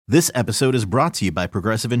This episode is brought to you by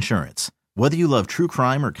Progressive Insurance. Whether you love true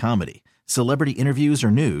crime or comedy, celebrity interviews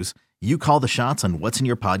or news, you call the shots on what's in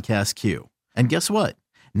your podcast queue. And guess what?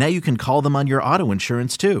 Now you can call them on your auto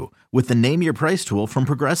insurance too with the Name Your Price tool from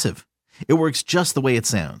Progressive. It works just the way it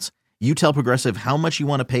sounds. You tell Progressive how much you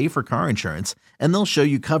want to pay for car insurance, and they'll show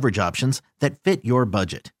you coverage options that fit your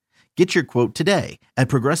budget. Get your quote today at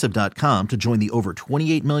Progressive.com to join the over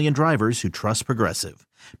 28 million drivers who trust Progressive.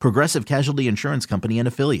 Progressive Casualty Insurance Company and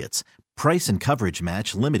Affiliates. Price and coverage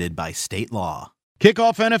match limited by state law. Kick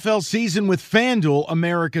off NFL season with FanDuel,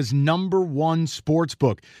 America's #1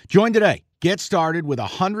 sportsbook. Join today. Get started with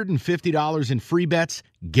 $150 in free bets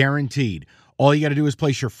guaranteed. All you got to do is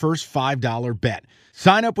place your first $5 bet.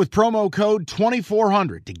 Sign up with promo code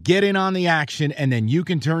 2400 to get in on the action, and then you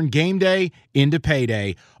can turn game day into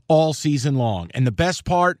payday all season long. And the best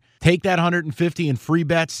part, take that $150 in free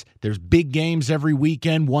bets. There's big games every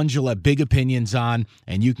weekend, ones you'll have big opinions on,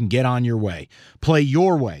 and you can get on your way. Play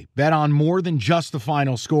your way. Bet on more than just the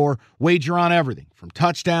final score. Wager on everything, from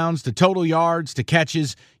touchdowns to total yards to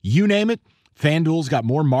catches. You name it. FanDuel's got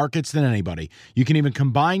more markets than anybody. You can even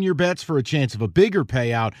combine your bets for a chance of a bigger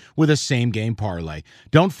payout with a same-game parlay.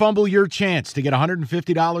 Don't fumble your chance to get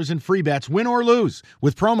 $150 in free bets, win or lose,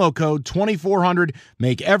 with promo code 2400.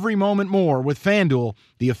 Make every moment more with FanDuel,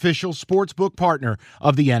 the official sportsbook partner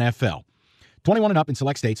of the NFL. 21 and up in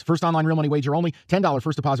select states. First online real money wager only. $10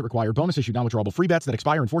 first deposit required. Bonus issued non-withdrawable free bets that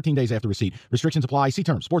expire in 14 days after receipt. Restrictions apply. See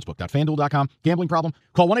terms. Sportsbook.fanduel.com. Gambling problem?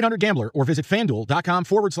 Call 1-800-GAMBLER or visit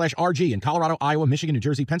fanduel.com/RG in Colorado, Iowa, Michigan, New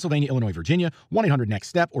Jersey, Pennsylvania, Illinois, Virginia.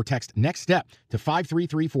 1-800-NEXT-STEP or text NEXT STEP to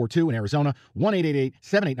 53342 in Arizona.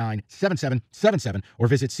 1-888-789-7777 or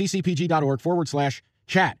visit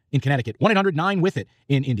ccpg.org/chat in Connecticut. 1-800-9-WITH-IT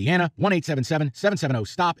in Indiana.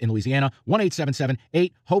 1-877-770-STOP in Louisiana.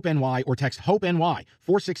 1-877-8-HOPE-NY or text HOPE-NY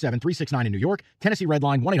 467-369 in New York. Tennessee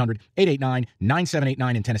Redline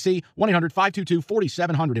 1-800-889-9789 in Tennessee.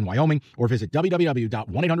 1-800-522-4700 in Wyoming or visit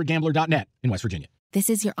www.1800gambler.net in West Virginia. This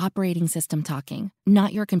is your operating system talking,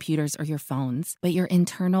 not your computers or your phones, but your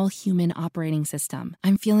internal human operating system.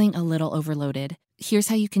 I'm feeling a little overloaded. Here's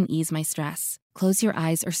how you can ease my stress. Close your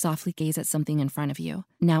eyes or softly gaze at something in front of you.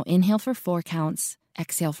 Now inhale for 4 counts,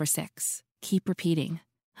 exhale for 6. Keep repeating.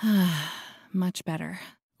 Much better.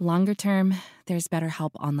 Longer term, there's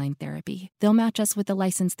BetterHelp Online Therapy. They'll match us with a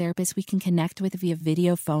licensed therapist we can connect with via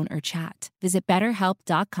video, phone, or chat. Visit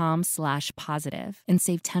BetterHelp.com/positive and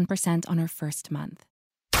save 10% on our first month.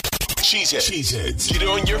 Cheeseheads. Get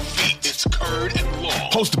on your feet. It's Curd and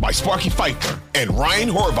Long. Hosted by Sparky Fifer and Ryan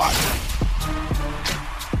Horvath.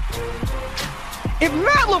 If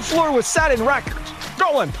Matt LaFleur was setting records,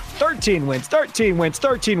 going 13 wins,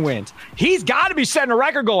 he's got to be setting a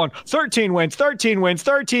record going 13 wins,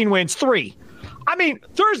 3. I mean,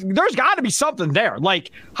 there's got to be something there.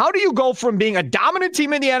 Like, how do you go from being a dominant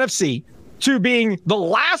team in the NFC to being the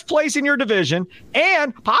last place in your division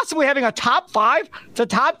and possibly having a top 5 to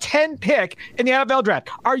top 10 pick in the NFL draft?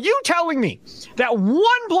 Are you telling me that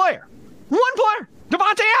one player,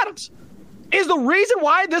 Davante Adams, is the reason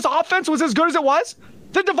why this offense was as good as it was?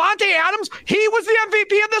 That Davante Adams, he was the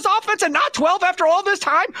MVP of this offense and not 12 after all this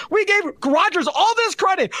time? We gave Rodgers all this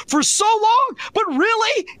credit for so long, but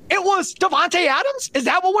really, it was Davante Adams? Is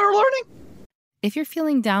that what we're learning? If you're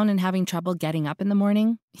feeling down and having trouble getting up in the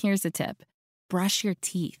morning, here's a tip. Brush your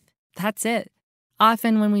teeth. That's it.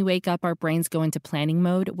 Often when we wake up, our brains go into planning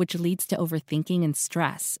mode, which leads to overthinking and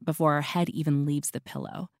stress before our head even leaves the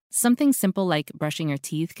pillow. Something simple like brushing your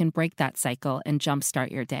teeth can break that cycle and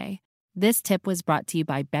jumpstart your day. This tip was brought to you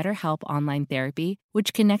by BetterHelp Online Therapy,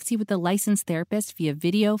 which connects you with a licensed therapist via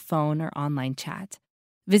video, phone, or online chat.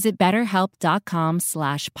 Visit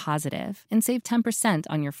BetterHelp.com/positive and save 10%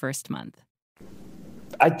 on your first month.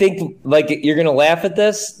 I think, like, you're going to laugh at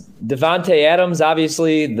this. Davante Adams,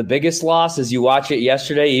 obviously the biggest loss as you watch it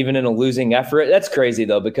yesterday, even in a losing effort. That's crazy,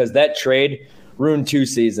 though, because that trade ruined 2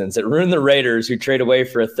 seasons. It ruined the Raiders, who trade away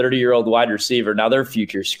for a 30-year-old wide receiver. Now their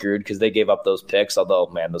future's screwed because they gave up those picks, although,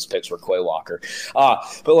 man, those picks were Quay Walker.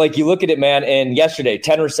 But, like, you look at it, man, and yesterday,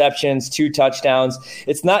 10 receptions, 2 touchdowns.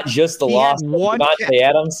 It's not just the loss of Davante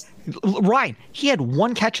Adams. Ryan, he had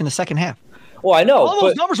 1 catch in the second half. Well, I know. All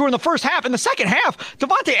those numbers were in the first half. In the second half,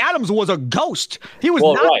 Davante Adams was a ghost. He was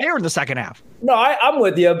not there in the second half. No, I'm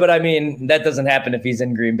with you, but I mean, that doesn't happen if he's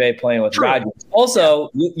in Green Bay playing with Rodgers.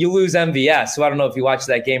 Also, you lose MVS, so I don't know if you watched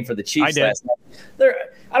that game for the Chiefs last night.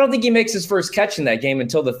 I don't think he makes his first catch in that game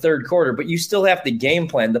until the third quarter, but you still have to game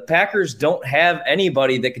plan. The Packers don't have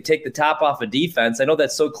anybody that could take the top off of defense. I know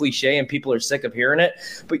that's so cliche and people are sick of hearing it,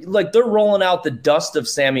 but like they're rolling out the dust of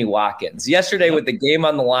Sammy Watkins. Yesterday with the game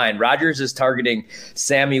on the line, Rodgers is targeting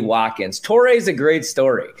Sammy Watkins. Torrey's a great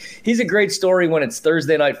story. He's a great story when it's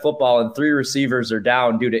Thursday night football and 3 receivers are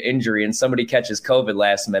down due to injury and somebody catches COVID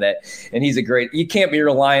last minute. And you can't be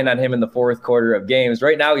relying on him in the fourth quarter of games.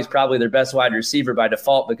 Right now, he's probably their best wide receiver by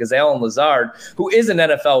default because Allen Lazard, who is an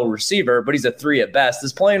NFL receiver, but he's a 3 at best,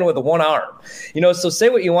 is playing with one arm. So say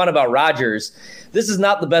what you want about Rodgers. This is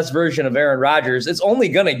not the best version of Aaron Rodgers. It's only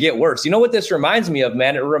going to get worse. You know what this reminds me of,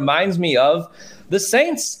 man? It reminds me of the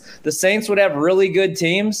Saints. The Saints would have really good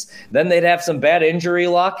teams. Then they'd have some bad injury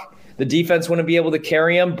luck. The defense wouldn't be able to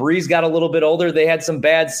carry them. Breeze got a little bit older. They had some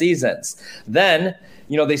bad seasons. Then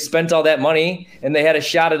they spent all that money and they had a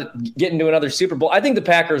shot at getting to another Super Bowl. I think the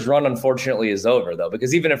Packers' run, unfortunately, is over, though,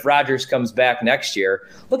 because even if Rodgers comes back next year,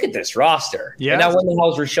 look at this roster. Yeah. And now when the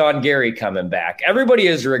hell's Rashawn Gary coming back? Everybody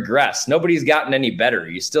has regressed. Nobody's gotten any better.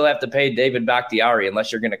 You still have to pay David Bakhtiari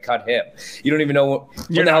unless you're going to cut him. You don't even know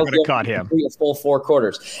you're not going to cut him. A full 4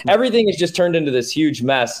 quarters. Everything has just turned into this huge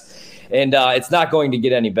mess. And it's not going to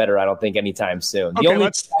get any better, I don't think, anytime soon. The only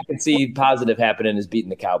thing I can see positive happening is beating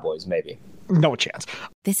the Cowboys, maybe. No chance.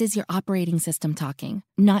 This is your operating system talking,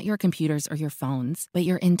 not your computers or your phones, but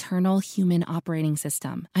your internal human operating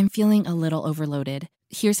system. I'm feeling a little overloaded.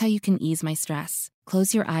 Here's how you can ease my stress.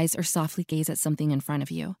 Close your eyes or softly gaze at something in front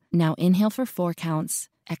of you. Now inhale for 4 counts,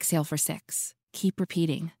 exhale for 6. Keep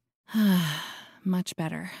repeating. Much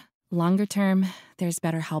better. Longer term, there's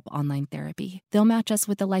BetterHelp Online Therapy. They'll match us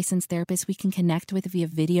with a licensed therapist we can connect with via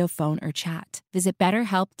video, phone, or chat. Visit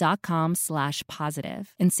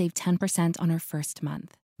BetterHelp.com/positive and save 10% on our first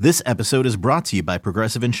month. This episode is brought to you by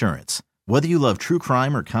Progressive Insurance. Whether you love true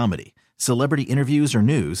crime or comedy, celebrity interviews or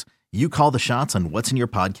news, you call the shots on what's in your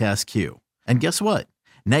podcast queue. And guess what?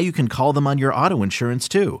 Now you can call them on your auto insurance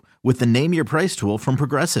too with the Name Your Price tool from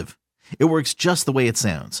Progressive. It works just the way it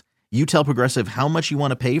sounds. You tell Progressive how much you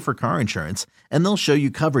want to pay for car insurance, and they'll show you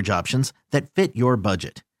coverage options that fit your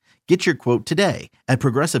budget. Get your quote today at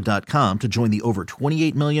Progressive.com to join the over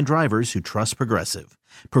 28 million drivers who trust Progressive.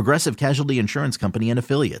 Progressive Casualty Insurance Company and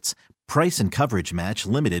Affiliates. Price and coverage match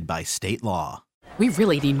limited by state law. We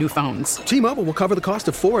really need new phones. T-Mobile will cover the cost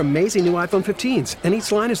of 4 amazing new iPhone 15s, and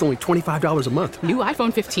each line is only $25 a month. New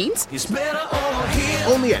iPhone 15s? It's better over here.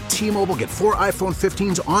 Only at T-Mobile, get 4 iPhone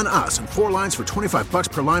 15s on us and 4 lines for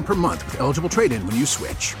 $25 per line per month with eligible trade-in when you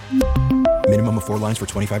switch. Minimum of 4 lines for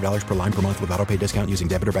 $25 per line per month with autopay discount using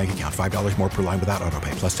debit or bank account. $5 more per line without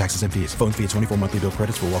autopay, plus taxes and fees. Phone fee at 24 monthly bill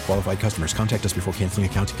credits for well-qualified customers. Contact us before canceling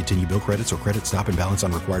account to continue bill credits or credit stop and balance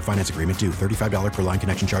on required finance agreement due. $35 per line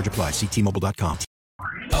connection charge applies. See T-Mobile.com.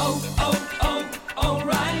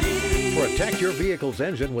 O'Reilly. Protect your vehicle's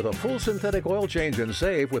engine with a full synthetic oil change and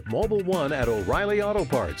save with Mobil 1 at O'Reilly Auto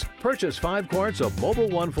Parts. Purchase 5 quarts of Mobil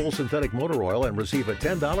 1 full synthetic motor oil and receive a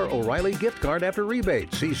 $10 O'Reilly gift card after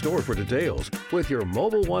rebate. See store for details. With your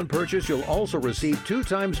Mobil 1 purchase, you'll also receive 2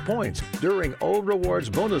 times points during O Rewards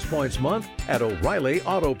Bonus Points Month at O'Reilly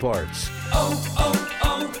Auto Parts.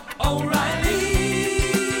 O'Reilly.